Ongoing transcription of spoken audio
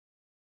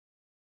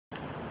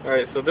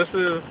Alright, so this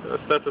is a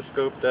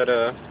stethoscope that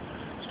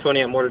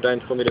 20 amp motor dyne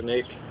told me to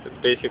make. It's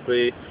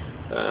basically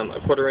a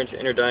 1/4 inch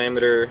inner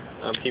diameter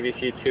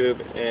PVC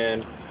tube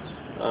and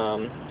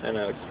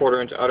a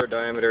 1/4 inch outer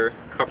diameter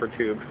copper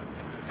tube.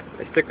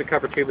 I stick the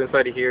copper tube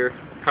inside of here.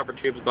 Copper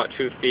tube is about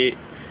 2 feet.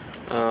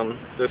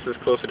 This is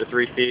closer to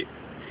 3 feet.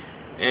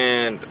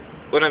 And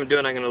what I'm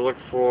doing, I'm going to look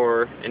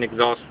for an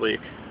exhaust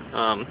leak.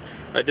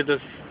 I did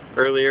this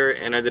earlier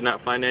and I did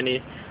not find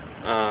any.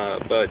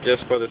 But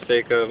just for the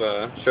sake of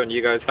showing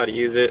you guys how to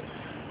use it,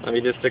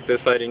 you just stick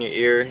this side in your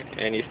ear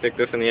and you stick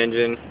this in the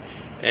engine,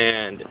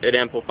 and it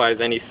amplifies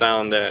any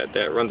sound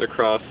that runs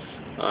across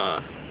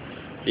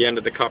the end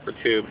of the copper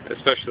tube,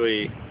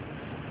 especially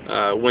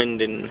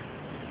wind and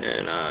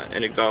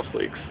exhaust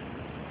leaks.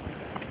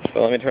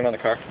 So let me turn on the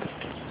car.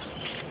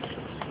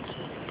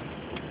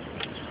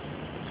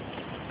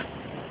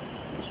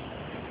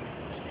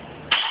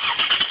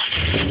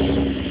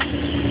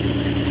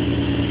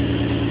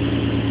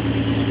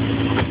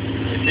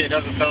 It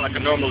doesn't sound like a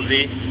normal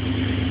Z.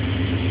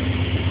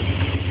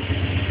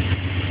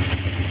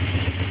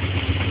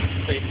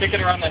 So you stick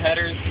it around the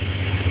headers,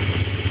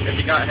 if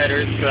you got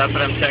headers, so that's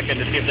what I'm checking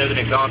to see if there's an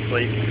exhaust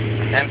leak.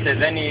 And if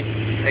there's any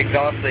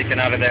exhaust leaking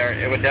out of there,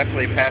 it would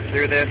definitely pass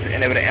through this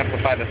and it would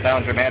amplify the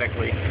sound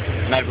dramatically.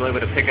 And I'd be able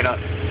to pick it up.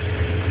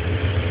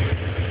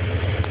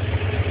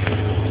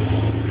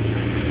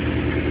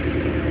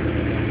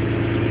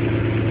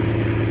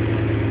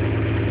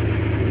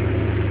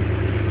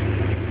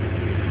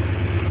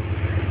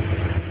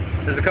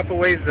 There's a couple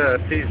ways to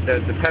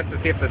test to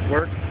see if this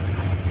works.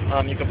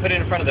 You can put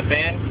it in front of the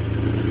fan,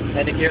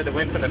 and you can hear the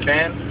wind from the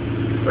fan,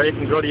 or you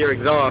can go to your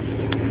exhaust,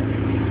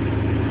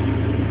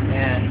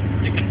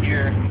 and you can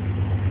hear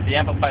the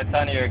amplified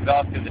sound of your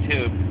exhaust through the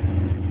tube,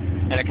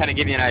 and it kind of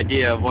gives you an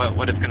idea of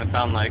what it's going to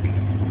sound like.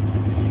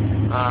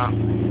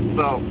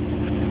 So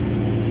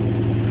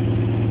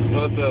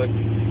it's a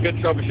good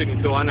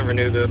troubleshooting tool. I never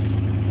knew this.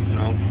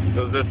 It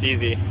was this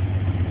easy.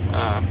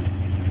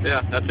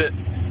 Yeah, that's it.